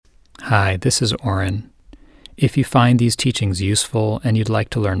Hi, this is Oren. If you find these teachings useful and you'd like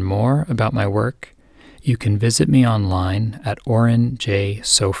to learn more about my work, you can visit me online at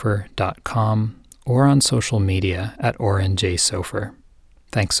orenjsofer.com or on social media at orenjsofer.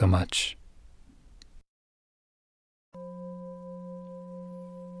 Thanks so much.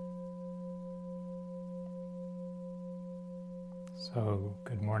 So,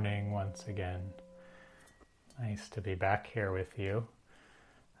 good morning once again. Nice to be back here with you.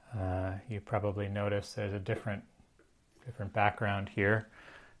 You probably noticed there's a different background here.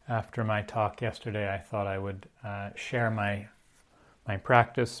 After my talk yesterday, I thought I would share my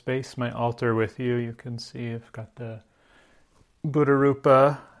practice space, my altar with you. You can see I've got the Buddha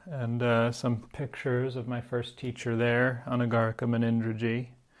Rupa and some pictures of my first teacher there, Anagarika Munindraji.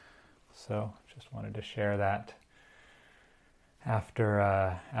 So just wanted to share that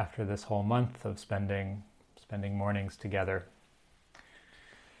after this whole month of spending mornings together.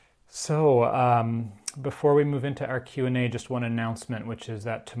 So before we move into our Q&A, just one announcement, which is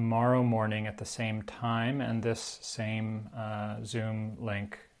that tomorrow morning at the same time and this same Zoom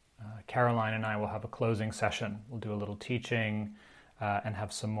link, Caroline and I will have a closing session. We'll do a little teaching and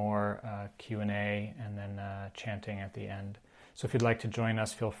have some more Q&A and then chanting at the end. So if you'd like to join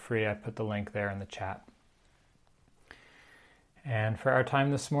us, feel free. I put the link there in the chat. And for our time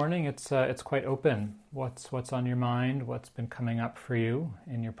this morning, it's quite open. What's on your mind? What's been coming up for you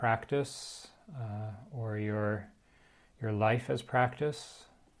in your practice or your life as practice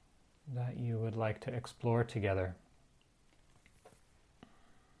that you would like to explore together?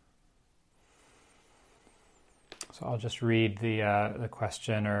 So I'll just read the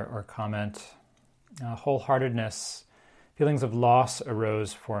question or comment. Wholeheartedness, feelings of loss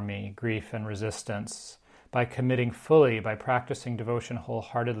arose for me, grief and resistance. By committing fully, by practicing devotion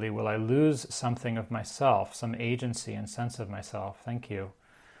wholeheartedly, will I lose something of myself, some agency and sense of myself? Thank you.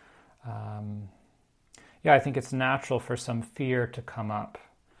 I think it's natural for some fear to come up,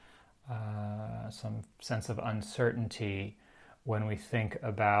 some sense of uncertainty when we think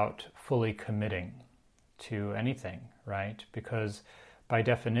about fully committing to anything, right? Because by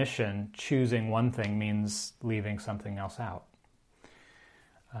definition, choosing one thing means leaving something else out.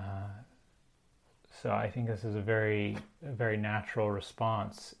 So I think this is a very natural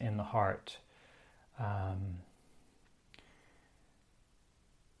response in the heart.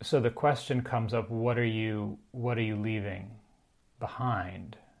 So the question comes up: what are you leaving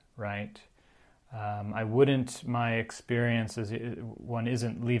behind, right? My experience is one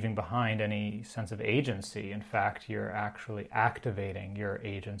isn't leaving behind any sense of agency. In fact, you're actually activating your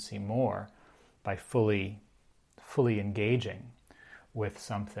agency more by fully engaging with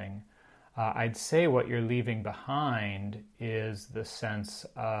something. I'd say what you're leaving behind is the sense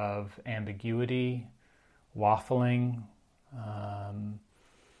of ambiguity, waffling,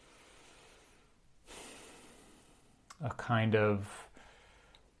 a kind of...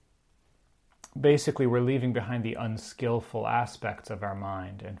 Basically, we're leaving behind the unskillful aspects of our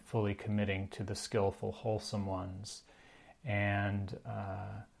mind and fully committing to the skillful, wholesome ones. And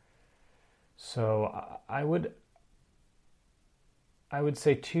so I would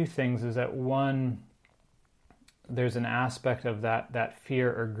say two things. Is that one, there's an aspect of that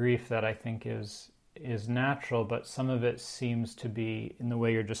fear or grief that I think is natural, but some of it seems to be, in the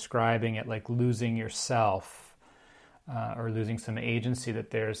way you're describing it, like losing yourself or losing some agency, that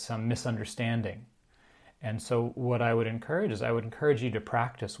there's some misunderstanding. And so what I would encourage you to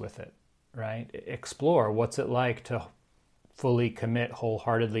practice with it, right? Explore what's it like to fully commit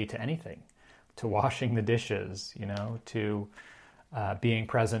wholeheartedly to anything, to washing the dishes, to being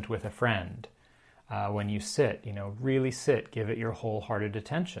present with a friend. When you sit, really sit, give it your wholehearted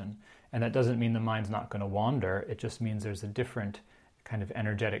attention. And that doesn't mean the mind's not going to wander. It just means there's a different kind of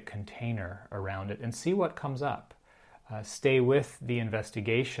energetic container around it. And see what comes up. Stay with the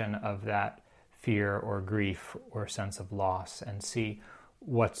investigation of that fear or grief or sense of loss and see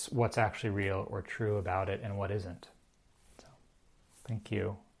what's actually real or true about it and what isn't. So, thank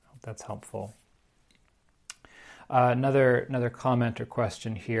you. I hope that's helpful. Another comment or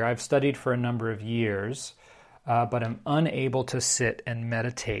question here. I've studied for a number of years, but I'm unable to sit and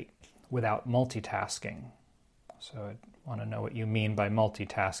meditate without multitasking. So I want to know what you mean by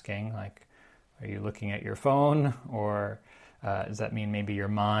multitasking. Like, are you looking at your phone, or does that mean maybe your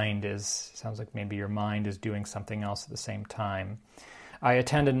mind is doing something else at the same time? I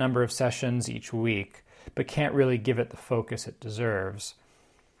attend a number of sessions each week, but can't really give it the focus it deserves.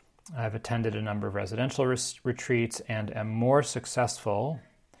 I've attended a number of residential retreats and am more successful,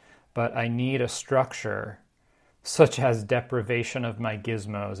 but I need a structure, such as deprivation of my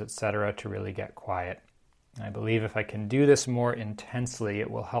gizmos, etc., to really get quiet. I believe if I can do this more intensely, it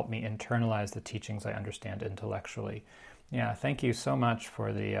will help me internalize the teachings I understand intellectually. Yeah, thank you so much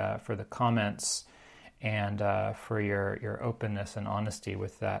for the comments and for your openness and honesty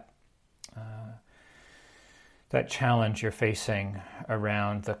with that challenge you're facing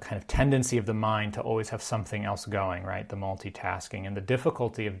around the kind of tendency of the mind to always have something else going, right? The multitasking and the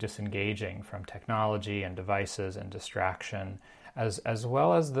difficulty of disengaging from technology and devices and distraction, as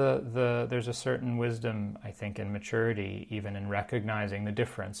well as there's a certain wisdom, I think, in maturity, even in recognizing the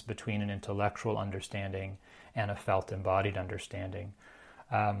difference between an intellectual understanding and a felt embodied understanding.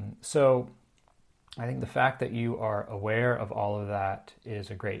 So I think the fact that you are aware of all of that is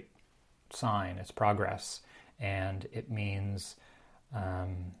a great sign. It's progress. And it means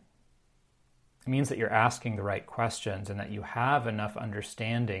that you're asking the right questions and that you have enough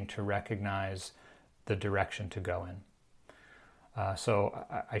understanding to recognize the direction to go in. So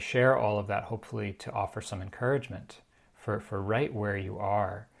I share all of that hopefully to offer some encouragement for right where you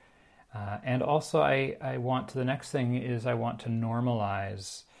are. And also I want to, the next thing is I want to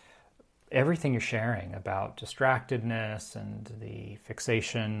normalize everything you're sharing about distractedness and the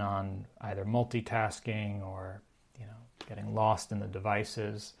fixation on either multitasking or, getting lost in the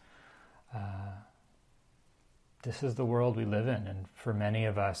devices. This is the world we live in, and for many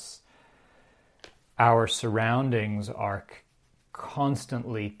of us, our surroundings are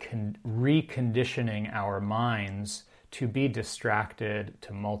constantly reconditioning our minds to be distracted,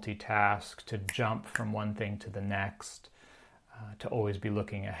 to multitask, to jump from one thing to the next, to always be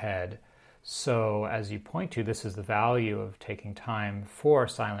looking ahead. So as you point to, this is the value of taking time for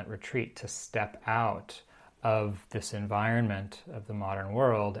silent retreat to step out of this environment of the modern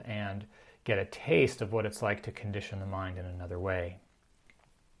world and get a taste of what it's like to condition the mind in another way.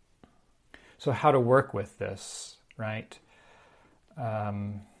 So how to work with this, right?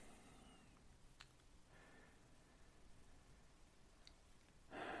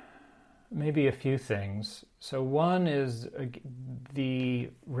 Maybe a few things. So one is the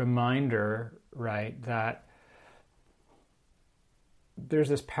reminder, right, that there's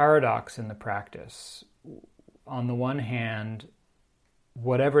this paradox in the practice. On the one hand,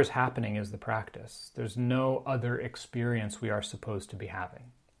 whatever's happening is the practice. There's no other experience we are supposed to be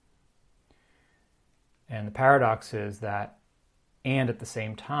having. And the paradox is that, and at the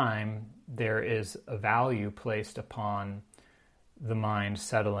same time, there is a value placed upon the mind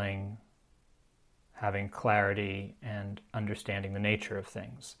settling, having clarity, and understanding the nature of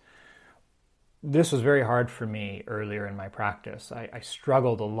things. This was very hard for me earlier in my practice. I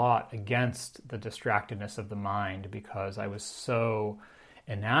struggled a lot against the distractedness of the mind because I was so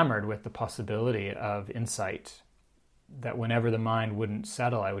enamored with the possibility of insight that whenever the mind wouldn't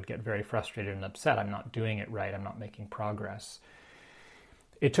settle, I would get very frustrated and upset. I'm not doing it right. I'm not making progress.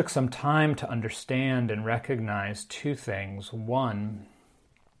 It took some time to understand and recognize two things. One,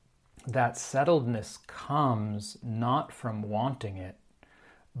 that settledness comes not from wanting it,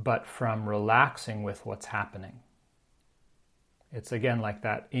 but from relaxing with what's happening. It's again like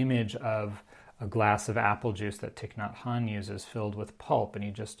that image of a glass of apple juice that Thich Nhat Hanh uses filled with pulp, and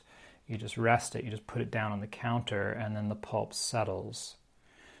you just rest it, you just put it down on the counter, and then the pulp settles.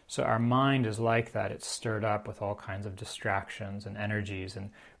 So our mind is like that. It's stirred up with all kinds of distractions and energies,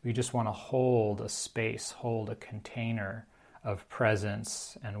 and we just want to hold a space, hold a container of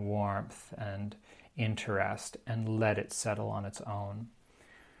presence and warmth and interest, and let it settle on its own.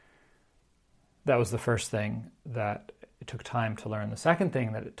 That was the first thing that it took time to learn. The second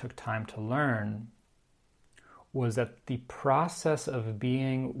thing that it took time to learn was that the process of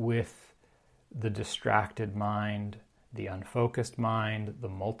being with the distracted mind, the unfocused mind, the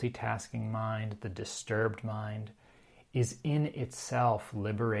multitasking mind, the disturbed mind, is in itself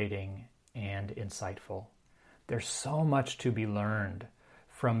liberating and insightful. There's so much to be learned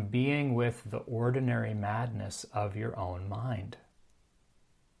from being with the ordinary madness of your own mind.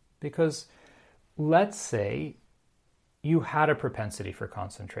 Because let's say you had a propensity for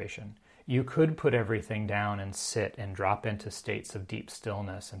concentration. You could put everything down and sit and drop into states of deep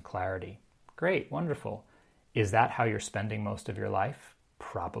stillness and clarity. Great, wonderful. Is that how you're spending most of your life?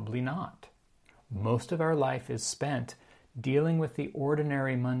 Probably not. Most of our life is spent dealing with the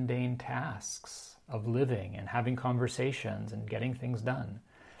ordinary mundane tasks of living and having conversations and getting things done.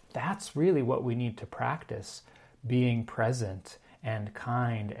 That's really what we need to practice, being present and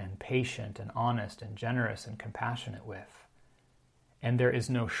kind and patient and honest and generous and compassionate with. And there is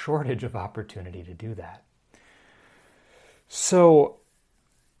no shortage of opportunity to do that. So,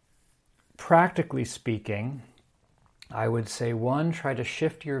 practically speaking, I would say, one, try to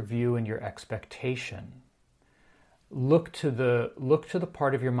shift your view and your expectation look to the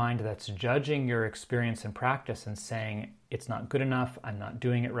part of your mind that's judging your experience and practice and saying, it's not good enough, I'm not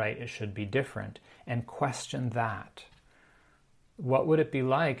doing it right, it should be different, and question that. What would it be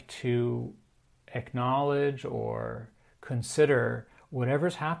like to acknowledge or consider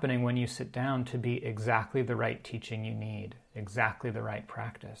whatever's happening when you sit down to be exactly the right teaching you need, exactly the right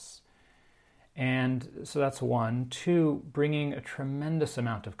practice? And so that's one. Two, bringing a tremendous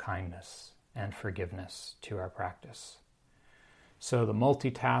amount of kindness and forgiveness to our practice. So the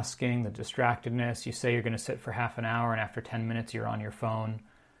multitasking, the distractedness, you say you're going to sit for half an hour and after 10 minutes you're on your phone,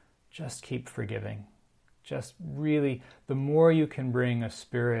 just keep forgiving. Just really, the more you can bring a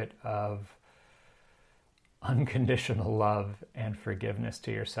spirit of unconditional love and forgiveness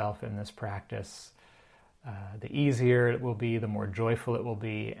to yourself in this practice, the easier it will be, the more joyful it will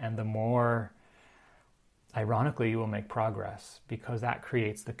be, and the more, ironically, you will make progress, because that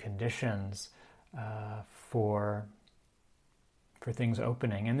creates the conditions for things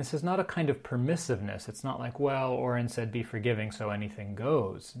opening. And this is not a kind of permissiveness. It's not like, well, Oren said be forgiving, so anything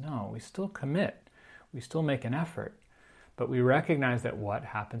goes. No, we still commit. We still make an effort. But we recognize that what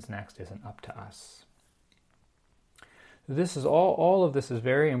happens next isn't up to us. This is all of this is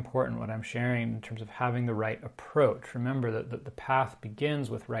very important, what I'm sharing in terms of having the right approach. Remember that the path begins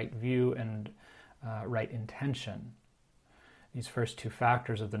with right view and right intention. These first two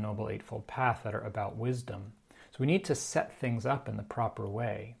factors of the Noble Eightfold Path that are about wisdom. So we need to set things up in the proper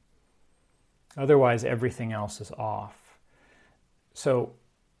way. Otherwise, everything else is off. So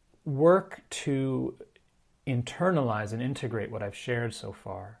work to internalize and integrate what I've shared so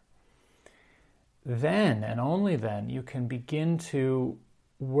far. Then, and only then, you can begin to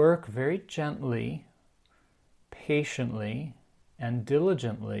work very gently, patiently, and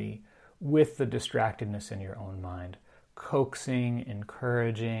diligently with the distractedness in your own mind, coaxing,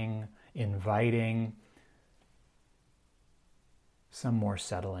 encouraging, inviting some more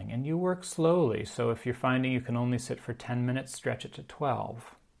settling. And you work slowly. So if you're finding you can only sit for 10 minutes, stretch it to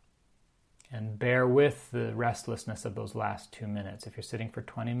 12. And bear with the restlessness of those last 2 minutes. If you're sitting for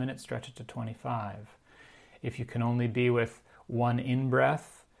 20 minutes, stretch it to 25. If you can only be with one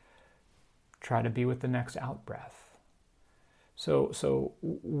in-breath, try to be with the next out-breath. So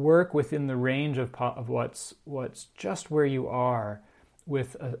work within the range of what's just where you are,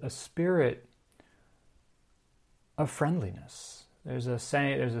 with a spirit of friendliness. There's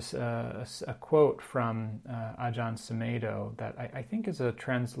a quote from Ajahn Sumedho that I think is a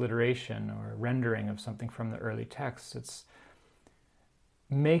transliteration or a rendering of something from the early texts. It's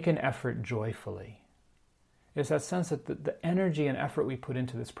make an effort joyfully. It's that sense that the energy and effort we put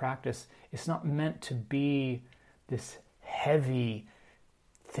into this practice is not meant to be this heavy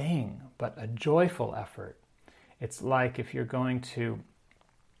thing, but a joyful effort. It's like if you're going to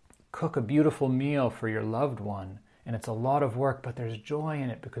cook a beautiful meal for your loved one, and it's a lot of work, but there's joy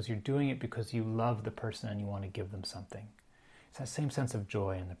in it because you're doing it because you love the person and you want to give them something. It's that same sense of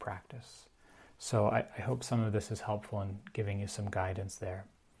joy in the practice. So I hope some of this is helpful in giving you some guidance there.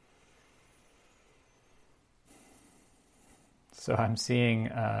 So I'm seeing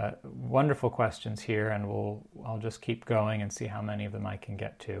wonderful questions here, and I'll just keep going and see how many of them I can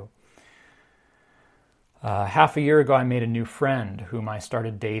get to. Half a year ago, I made a new friend whom I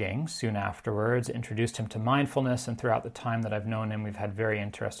started dating soon afterwards, introduced him to mindfulness, and throughout the time that I've known him, we've had very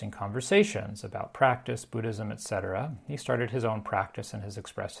interesting conversations about practice, Buddhism, etc. He started his own practice and has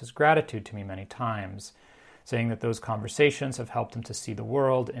expressed his gratitude to me many times, saying that those conversations have helped him to see the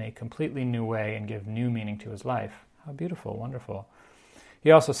world in a completely new way and give new meaning to his life. How beautiful, wonderful.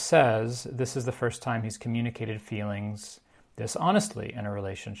 He also says this is the first time he's communicated feelings this honestly in a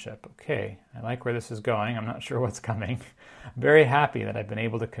relationship. Okay, I like where this is going. I'm not sure what's coming. I'm very happy that I've been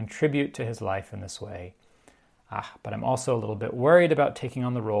able to contribute to his life in this way. But I'm also a little bit worried about taking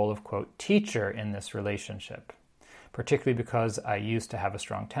on the role of, quote, teacher in this relationship, particularly because I used to have a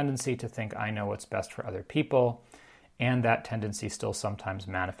strong tendency to think I know what's best for other people, and that tendency still sometimes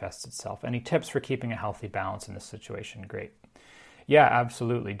manifests itself. Any tips for keeping a healthy balance in this situation? Great. Yeah,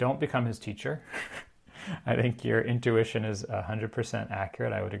 absolutely. Don't become his teacher. I think your intuition is 100%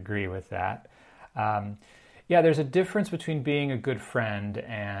 accurate. I would agree with that. There's a difference between being a good friend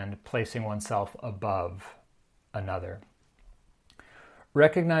and placing oneself above another.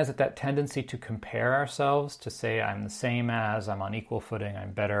 Recognize that tendency to compare ourselves, to say I'm the same as, I'm on equal footing,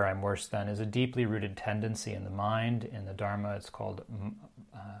 I'm better, I'm worse than, is a deeply rooted tendency in the mind. In the Dharma, it's called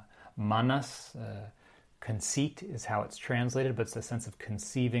manas. Conceit is how it's translated, but it's the sense of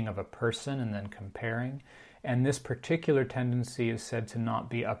conceiving of a person and then comparing. And this particular tendency is said to not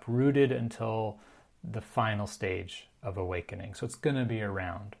be uprooted until the final stage of awakening. So it's going to be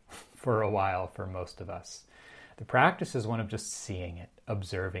around for a while for most of us. The practice is one of just seeing it,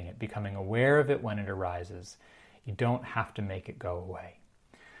 observing it, becoming aware of it when it arises. You don't have to make it go away.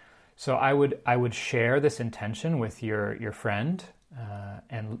 So I would share this intention with your friend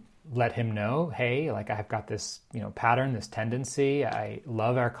and let him know, hey, like I've got this pattern, this tendency. I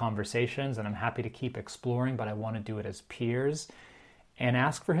love our conversations and I'm happy to keep exploring, but I want to do it as peers. And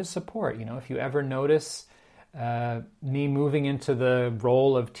ask for his support. If you ever notice me moving into the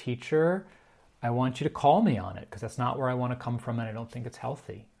role of teacher, I want you to call me on it, because that's not where I want to come from, and I don't think it's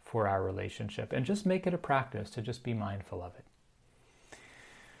healthy for our relationship. And just make it a practice to just be mindful of it.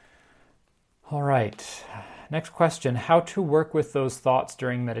 All right, next question. How to work with those thoughts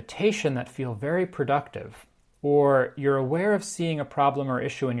during meditation that feel very productive, or you're aware of seeing a problem or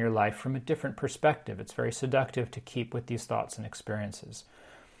issue in your life from a different perspective. It's very seductive to keep with these thoughts and experiences.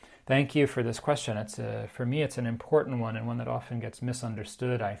 Thank you for this question. For me, it's an important one, and one that often gets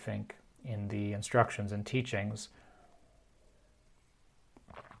misunderstood, I think, in the instructions and teachings.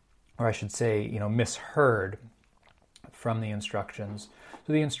 Or I should say, misheard from the instructions.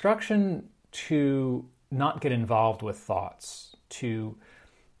 So the instruction to not get involved with thoughts, to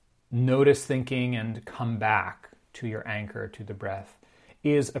notice thinking and come back to your anchor, to the breath,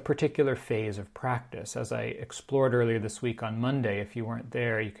 is a particular phase of practice. As I explored earlier this week on Monday, if you weren't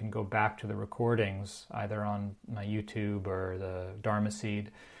there, you can go back to the recordings, either on my YouTube or the Dharma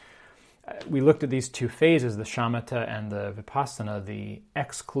Seed. We looked at these two phases, the shamatha and the vipassana, the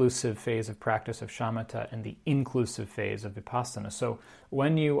exclusive phase of practice of shamatha and the inclusive phase of vipassana. So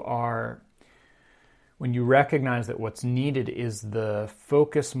when you recognize that what's needed is the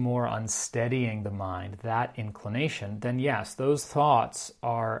focus more on steadying the mind, that inclination, then yes, those thoughts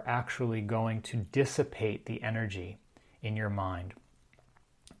are actually going to dissipate the energy in your mind.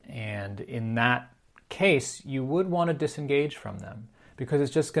 And in that case, you would want to disengage from them, because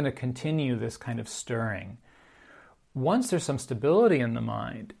it's just going to continue this kind of stirring. Once there's some stability in the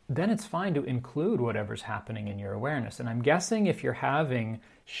mind, then it's fine to include whatever's happening in your awareness. And I'm guessing if you're having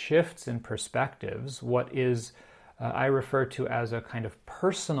shifts in perspectives, what is I refer to as a kind of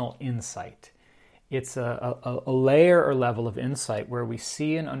personal insight. It's a layer or level of insight where we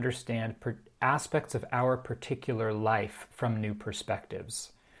see and understand aspects of our particular life from new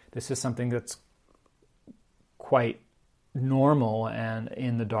perspectives. This is something that's quite normal and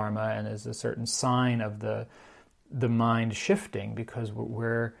in the Dharma, and is a certain sign of the mind shifting, because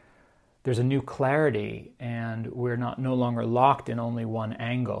there's a new clarity, and we're no longer locked in only one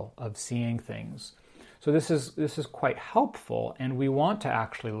angle of seeing things. So this is quite helpful, and we want to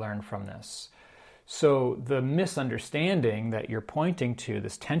actually learn from this. So the misunderstanding that you're pointing to,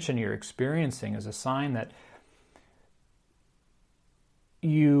 this tension you're experiencing, is a sign that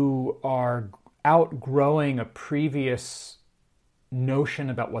you are outgrowing a previous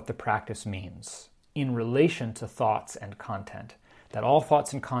notion about what the practice means in relation to thoughts and content, that all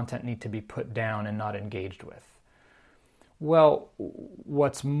thoughts and content need to be put down and not engaged with. Well,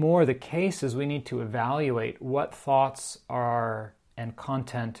 what's more the case is we need to evaluate what thoughts are and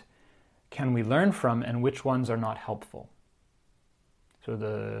content can we learn from, and which ones are not helpful. So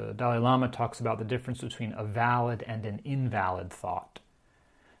the Dalai Lama talks about the difference between a valid and an invalid thought.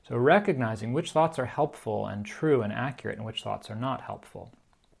 So recognizing which thoughts are helpful and true and accurate, and which thoughts are not helpful.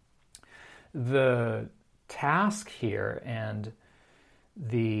 The task here and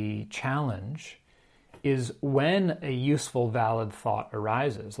the challenge is, when a useful, valid thought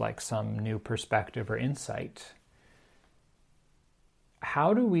arises, like some new perspective or insight,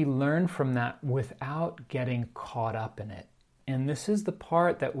 how do we learn from that without getting caught up in it? And this is the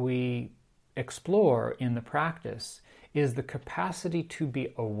part that we explore in the practice, is the capacity to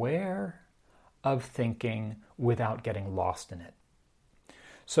be aware of thinking without getting lost in it.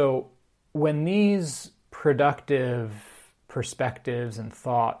 So when these productive perspectives and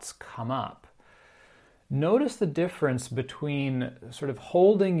thoughts come up, notice the difference between sort of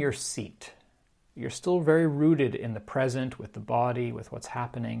holding your seat. You're still very rooted in the present, with the body, with what's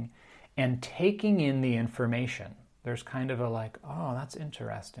happening, and taking in the information. There's kind of a like, oh, that's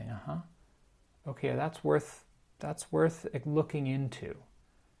interesting, okay, that's worth looking into.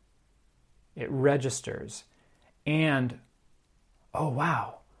 It registers. And, oh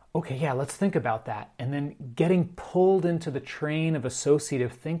wow, okay, yeah, let's think about that. And then getting pulled into the train of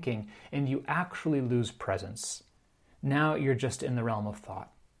associative thinking, and you actually lose presence. Now you're just in the realm of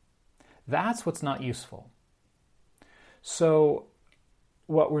thought. That's what's not useful. So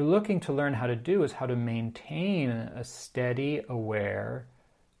what we're looking to learn how to do is how to maintain a steady, aware,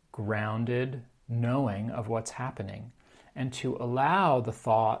 grounded knowing of what's happening, and to allow the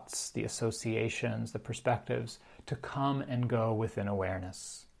thoughts, the associations, the perspectives to come and go within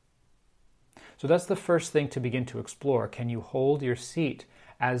awareness. So that's the first thing to begin to explore. Can you hold your seat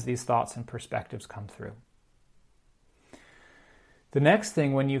as these thoughts and perspectives come through? The next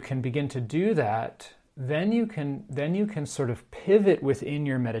thing, when you can begin to do that, then you can sort of pivot within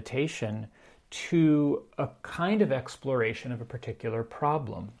your meditation to a kind of exploration of a particular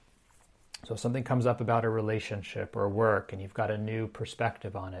problem. So something comes up about a relationship or work, and you've got a new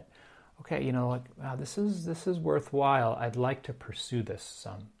perspective on it. Okay, like, wow, this is worthwhile. I'd like to pursue this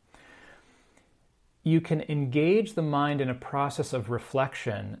some. You can engage the mind in a process of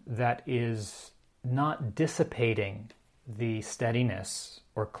reflection that is not dissipating the steadiness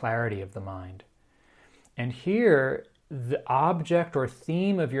or clarity of the mind. And here, the object or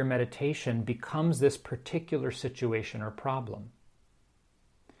theme of your meditation becomes this particular situation or problem.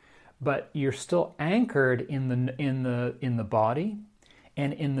 But you're still anchored in the body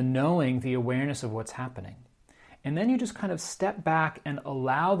and in the knowing, the awareness of what's happening. And then you just kind of step back and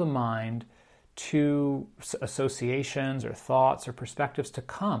allow the mind to associations or thoughts or perspectives to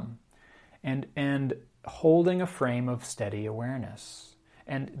come, and holding a frame of steady awareness.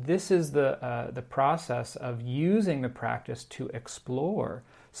 And this is the process of using the practice to explore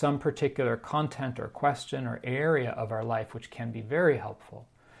some particular content or question or area of our life, which can be very helpful.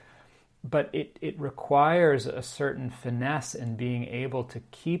 But it requires a certain finesse in being able to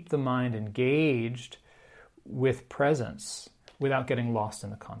keep the mind engaged with presence without getting lost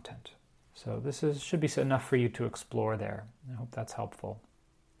in the content. So this should be enough for you to explore there. I hope that's helpful.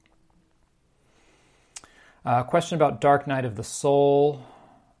 Question about Dark Night of the Soul.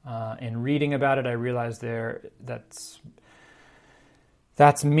 In reading about it, I realized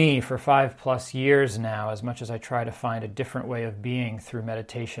that's me for 5+ years now, as much as I try to find a different way of being through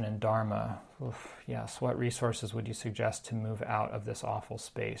meditation and Dharma. Oof, yes, what resources would you suggest to move out of this awful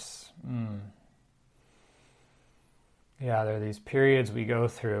space? Yeah, there are these periods we go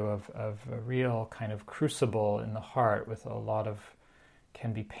through of a real kind of crucible in the heart with a lot of,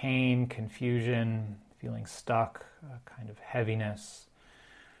 can be pain, confusion, feeling stuck, a kind of heaviness.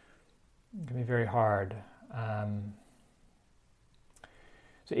 It can be very hard.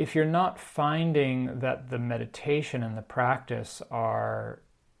 So if you're not finding that the meditation and the practice are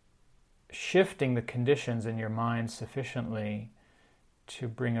shifting the conditions in your mind sufficiently to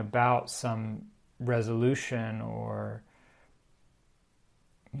bring about some resolution or,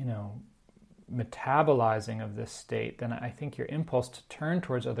 metabolizing of this state, then I think your impulse to turn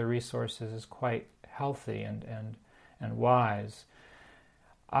towards other resources is quite healthy and wise.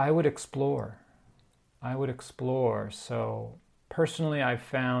 I would explore. So personally, I've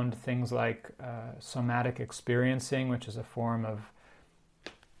found things like somatic experiencing, which is a form of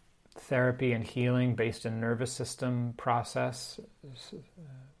therapy and healing based in nervous system process,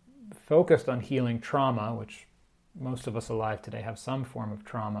 focused on healing trauma, which most of us alive today have some form of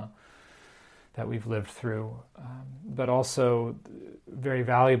trauma that we've lived through, but also very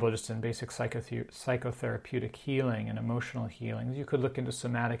valuable just in basic psychotherapeutic healing and emotional healing. You could look into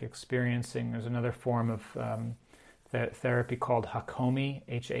somatic experiencing. There's another form of therapy called Hakomi,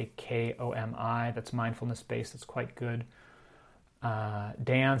 Hakomi, that's mindfulness-based. It's quite good.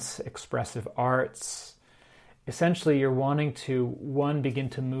 Dance, expressive arts. Essentially, you're wanting to, begin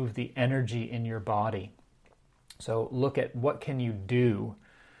to move the energy in your body. So look at what can you do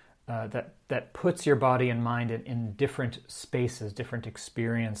that puts your body and mind in different spaces, different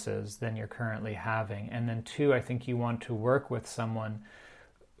experiences than you're currently having. And then 2, I think you want to work with someone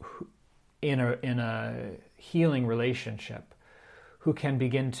in a healing relationship who can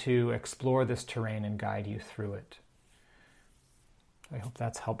begin to explore this terrain and guide you through it. I hope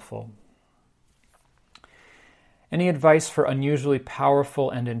that's helpful. Any advice for unusually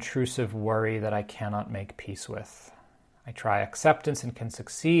powerful and intrusive worry that I cannot make peace with? I try acceptance and can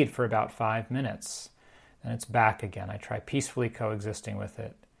succeed for about 5 minutes. Then it's back again. I try peacefully coexisting with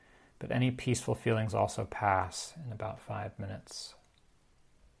it. But any peaceful feelings also pass in about 5 minutes.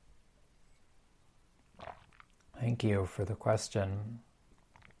 Thank you for the question.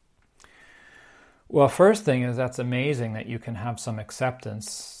 Well, first thing is that's amazing that you can have some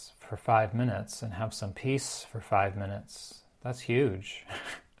acceptance for 5 minutes and have some peace for 5 minutes. That's huge,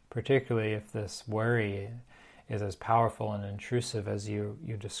 particularly if this worry is as powerful and intrusive as you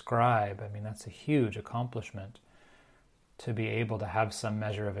describe. I mean, that's a huge accomplishment to be able to have some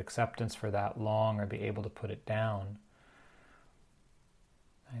measure of acceptance for that long or be able to put it down.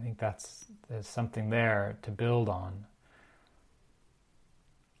 I think there's something there to build on.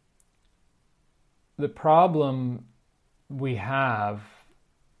 The problem we have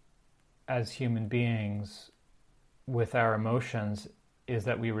as human beings with our emotions is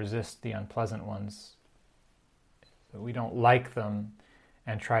that we resist the unpleasant ones. So we don't like them,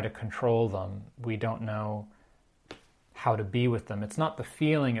 and try to control them. We don't know how to be with them. It's not the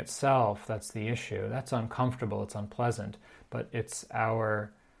feeling itself that's the issue. That's uncomfortable, it's unpleasant, but it's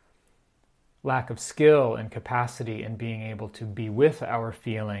our lack of skill and capacity in being able to be with our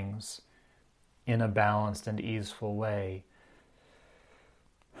feelings in a balanced and easeful way.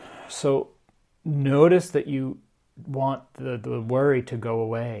 So notice that you want the worry to go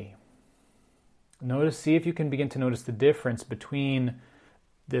away. See if you can begin to notice the difference between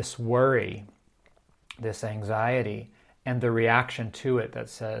this worry, this anxiety, and the reaction to it that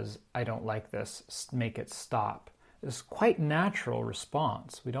says, I don't like this, make it stop. This is quite natural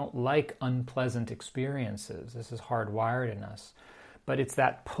response. We don't like unpleasant experiences. This is hardwired in us. But it's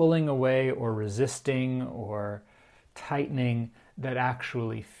that pulling away or resisting or tightening that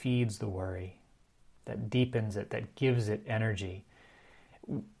actually feeds the worry, that deepens it, that gives it energy.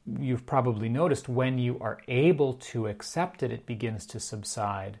 You've probably noticed when you are able to accept it, it begins to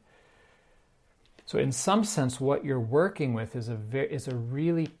subside. So in some sense, what you're working with is a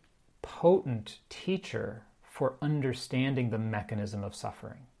really potent teacher for understanding the mechanism of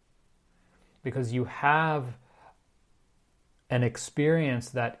suffering. Because you have an experience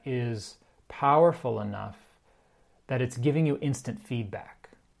that is powerful enough that it's giving you instant feedback.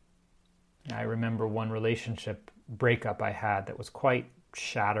 I remember one relationship breakup I had that was quite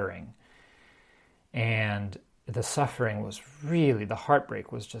shattering. And the suffering was really, the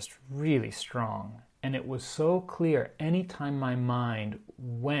heartbreak was just really strong. And it was so clear anytime my mind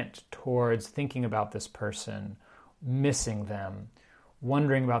went towards thinking about this person, missing them,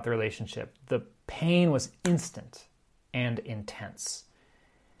 wondering about the relationship, the pain was instant and intense.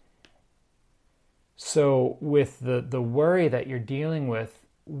 So with the worry that you're dealing with,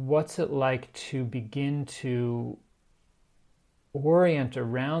 what's it like to begin to orient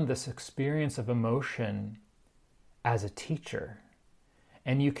around this experience of emotion as a teacher?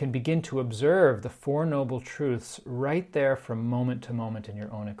 And you can begin to observe the Four Noble Truths right there from moment to moment in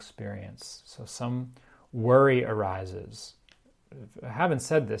your own experience. So some worry arises. I haven't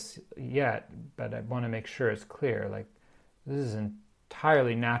said this yet, but I want to make sure it's clear. Like, this is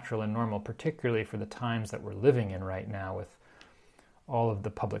entirely natural and normal, particularly for the times that we're living in right now with all of the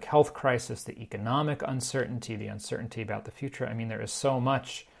public health crisis, the economic uncertainty, the uncertainty about the future. I mean, there is so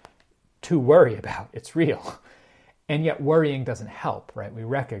much to worry about. It's real. And yet worrying doesn't help, right? We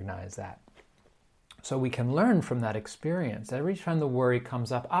recognize that. So we can learn from that experience. Every time the worry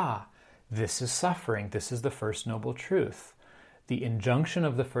comes up, this is suffering. This is the First Noble Truth. The injunction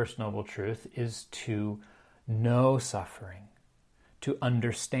of the First Noble Truth is to know suffering, to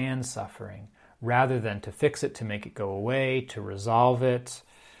understand suffering, rather than to fix it, to make it go away, to resolve it.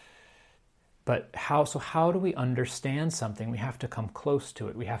 But how do we understand something? We have to come close to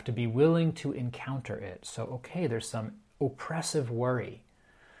it. We have to be willing to encounter it. So, okay, there's some oppressive worry.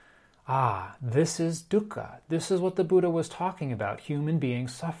 This is dukkha. This is what the Buddha was talking about. Human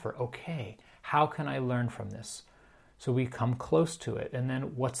beings suffer. Okay, how can I learn from this? So we come close to it. And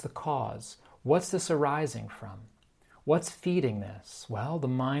then what's the cause? What's this arising from? What's feeding this? Well, the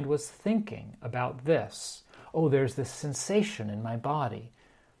mind was thinking about this. There's this sensation in my body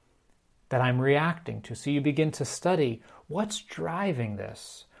that I'm reacting to. So you begin to study what's driving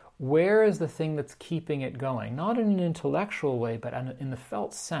this. Where is the thing that's keeping it going? Not in an intellectual way, but in the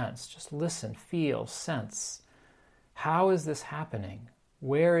felt sense. Just listen, feel, sense. How is this happening?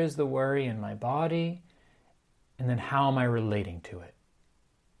 Where is the worry in my body? And then how am I relating to it?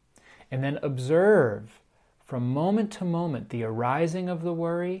 And then observe from moment to moment the arising of the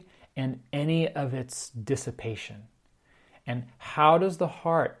worry and any of its dissipation. And how does the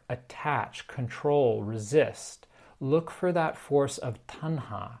heart attach, control, resist? Look for that force of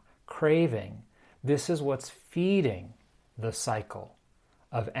tanha, craving. This is what's feeding the cycle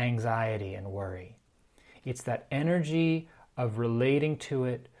of anxiety and worry. It's that energy of relating to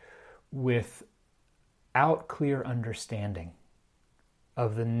it without clear understanding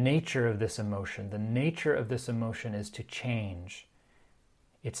of the nature of this emotion. The nature of this emotion is to change.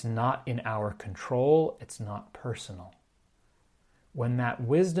 It's not in our control. It's not personal. When that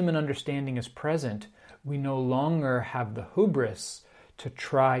wisdom and understanding is present, we no longer have the hubris to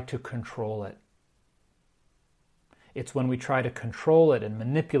try to control it. It's when we try to control it and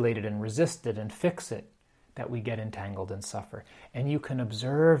manipulate it and resist it and fix it that we get entangled and suffer. And you can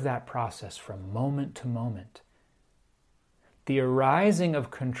observe that process from moment to moment. The arising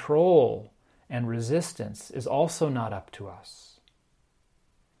of control and resistance is also not up to us.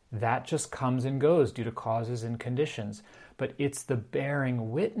 That just comes and goes due to causes and conditions. But it's the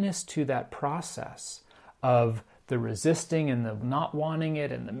bearing witness to that process of the resisting and the not wanting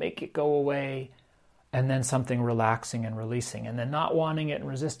it and the make it go away and then something relaxing and releasing, and then not wanting it and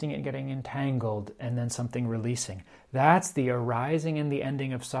resisting it and getting entangled, and then something releasing. That's the arising and the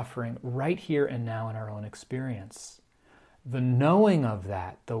ending of suffering right here and now in our own experience. The knowing of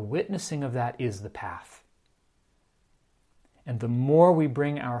that, the witnessing of that is the path. And the more we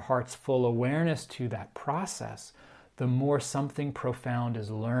bring our heart's full awareness to that process, the more something profound is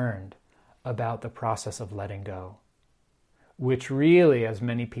learned about the process of letting go, which really, as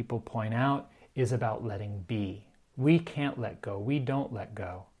many people point out, is about letting be. We can't let go. We don't let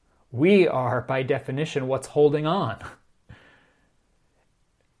go. We are, by definition, what's holding on.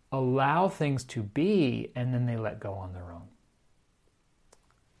 Allow things to be, and then they let go on their own.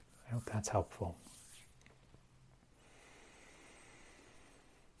 I hope that's helpful.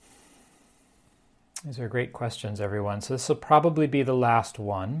 These are great questions, everyone. So this will probably be the last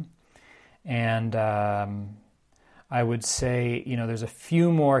one. And I would say, there's a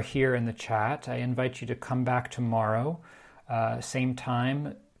few more here in the chat. I invite you to come back tomorrow. Same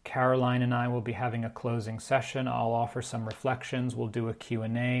time, Caroline and I will be having a closing session. I'll offer some reflections. We'll do a Q&A,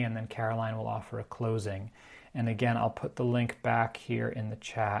 and then Caroline will offer a closing. And again, I'll put the link back here in the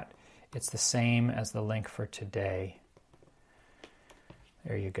chat. It's the same as the link for today.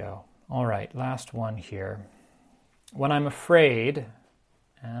 There you go. All right, last one here. When I'm afraid,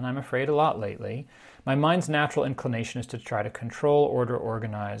 and I'm afraid a lot lately, my mind's natural inclination is to try to control, order,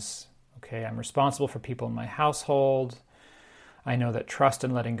 organize. Okay, I'm responsible for people in my household. I know that trust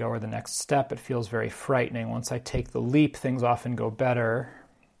and letting go are the next step. It feels very frightening. Once I take the leap, things often go better,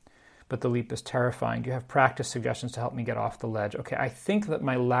 but the leap is terrifying. Do you have practice suggestions to help me get off the ledge? Okay, I think that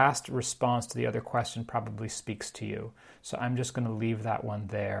my last response to the other question probably speaks to you, so I'm just going to leave that one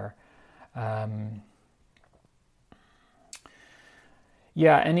there.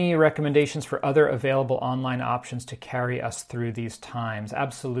 Any recommendations for other available online options to carry us through these times?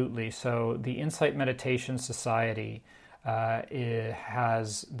 Absolutely. So the Insight Meditation Society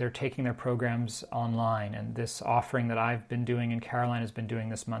they're taking their programs online, and this offering that I've been doing and Caroline has been doing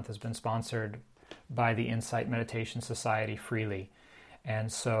this month has been sponsored by the Insight Meditation Society freely.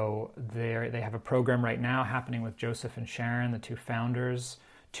 And so they have a program right now happening with Joseph and Sharon, the two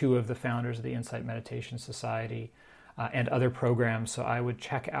of the founders of the Insight Meditation Society, and other programs. So I would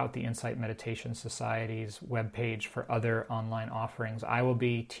check out the Insight Meditation Society's webpage for other online offerings. I will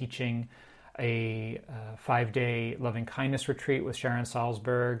be teaching a 5-day loving kindness retreat with Sharon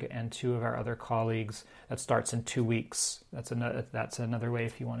Salzberg and two of our other colleagues that starts in 2 weeks. That's another way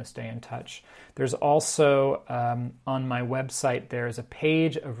if you want to stay in touch. There's also on my website, there's a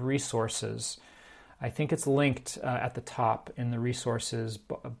page of resources. I think it's linked at the top in the resources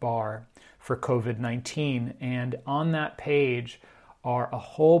bar for COVID-19. And on that page are a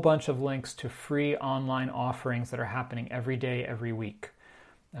whole bunch of links to free online offerings that are happening every day, every week.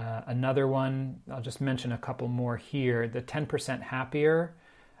 Another one, I'll just mention a couple more here. The 10% Happier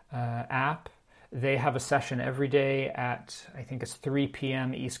app, they have a session every day at, I think it's 3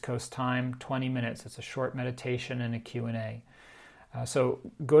 p.m. East Coast time, 20 minutes. It's a short meditation and a Q&A. So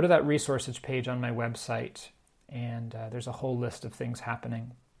go to that resources page on my website, and there's a whole list of things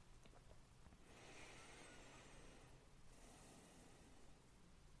happening.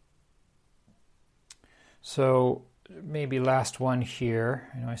 So maybe last one here.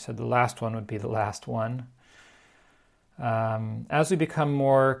 I said the last one would be the last one. As we become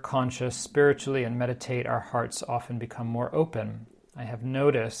more conscious spiritually and meditate, our hearts often become more open. I have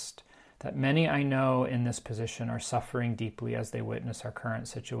noticed that many I know in this position are suffering deeply as they witness our current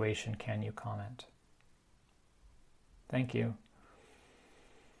situation. Can you comment? Thank you.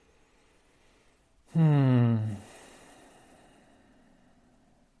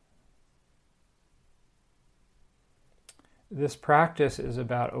 This practice is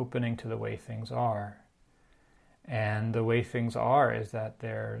about opening to the way things are. And the way things are is that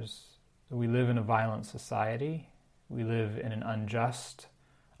we live in a violent society. We live in an unjust,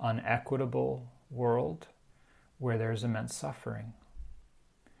 unequitable world where there's immense suffering.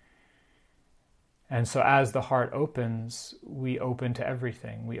 And so as the heart opens, we open to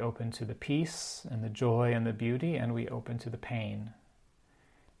everything. We open to the peace and the joy and the beauty, and we open to the pain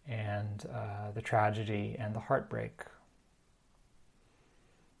and the tragedy and the heartbreak.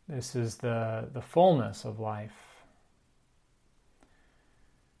 This is the fullness of life.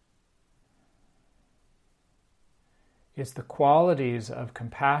 It's the qualities of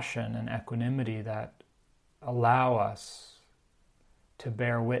compassion and equanimity that allow us to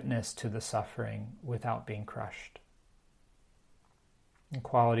bear witness to the suffering without being crushed. And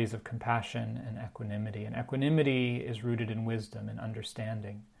qualities of compassion and equanimity. And equanimity is rooted in wisdom and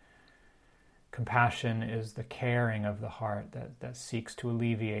understanding. Compassion is the caring of the heart that seeks to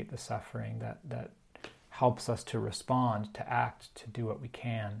alleviate the suffering, that helps us to respond, to act, to do what we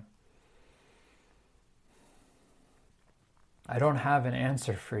can. I don't have an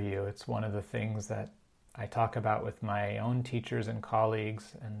answer for you. It's one of the things that I talk about with my own teachers and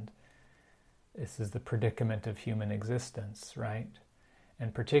colleagues, and this is the predicament of human existence, right?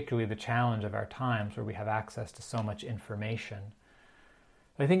 And particularly the challenge of our times where we have access to so much information.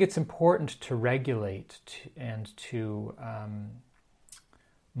 I think it's important to regulate and to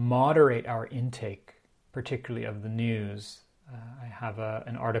moderate our intake, particularly of the news. I have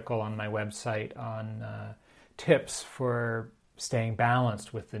an article on my website on tips for staying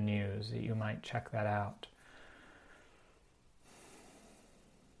balanced with the news. You might check that out.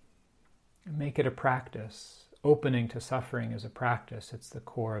 Make it a practice. Opening to suffering is a practice. It's the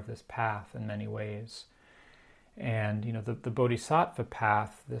core of this path in many ways. And the Bodhisattva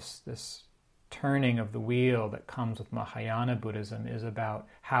path, this turning of the wheel that comes with Mahayana Buddhism, is about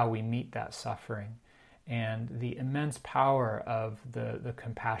how we meet that suffering and the immense power of the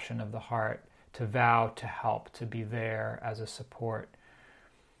compassion of the heart to vow to help, to be there as a support.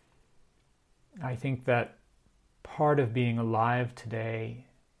 I think that part of being alive today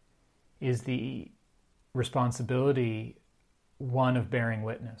is the responsibility, one, of bearing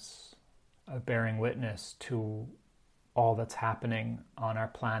witness to all that's happening on our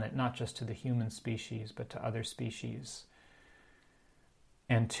planet, not just to the human species, but to other species.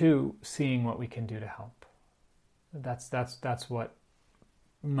 And two, seeing what we can do to help. That's what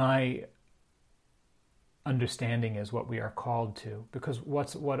my understanding is, what we are called to. Because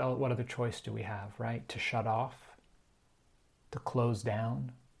what other choice do we have, right? To shut off, to close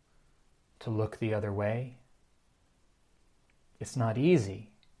down, to look the other way. It's not easy.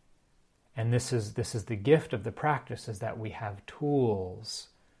 And this is the gift of the practice, is that we have tools.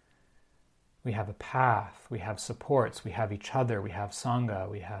 We have a path, we have supports, we have each other, we have Sangha,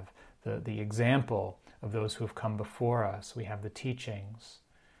 we have the example of those who have come before us, we have the teachings,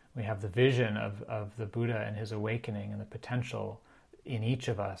 we have the vision of the Buddha and his awakening and the potential in each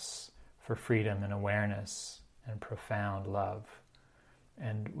of us for freedom and awareness and profound love.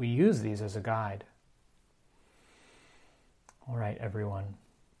 And we use these as a guide. All right, everyone.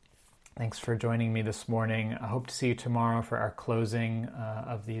 Thanks for joining me this morning. I hope to see you tomorrow for our closing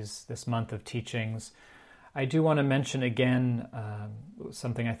of this month of teachings. I do want to mention again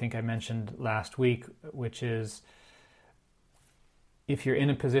something I think I mentioned last week, which is, if you're in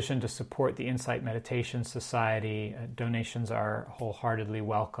a position to support the Insight Meditation Society, donations are wholeheartedly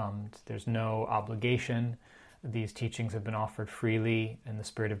welcomed. There's no obligation. These teachings have been offered freely in the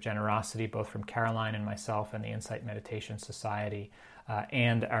spirit of generosity, both from Caroline and myself and the Insight Meditation Society.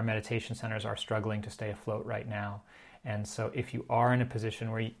 And our meditation centers are struggling to stay afloat right now. And so if you are in a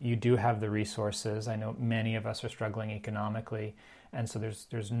position where you do have the resources, I know many of us are struggling economically, and so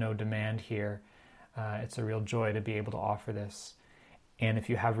there's no demand here. It's a real joy to be able to offer this. And if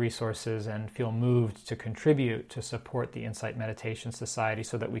you have resources and feel moved to contribute to support the Insight Meditation Society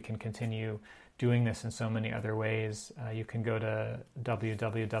so that we can continue doing this in so many other ways, you can go to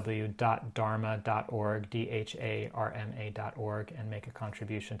www.dharma.org, dharma.org, and make a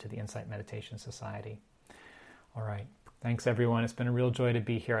contribution to the Insight Meditation Society. All right. Thanks, everyone. It's been a real joy to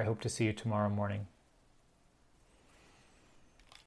be here. I hope to see you tomorrow morning.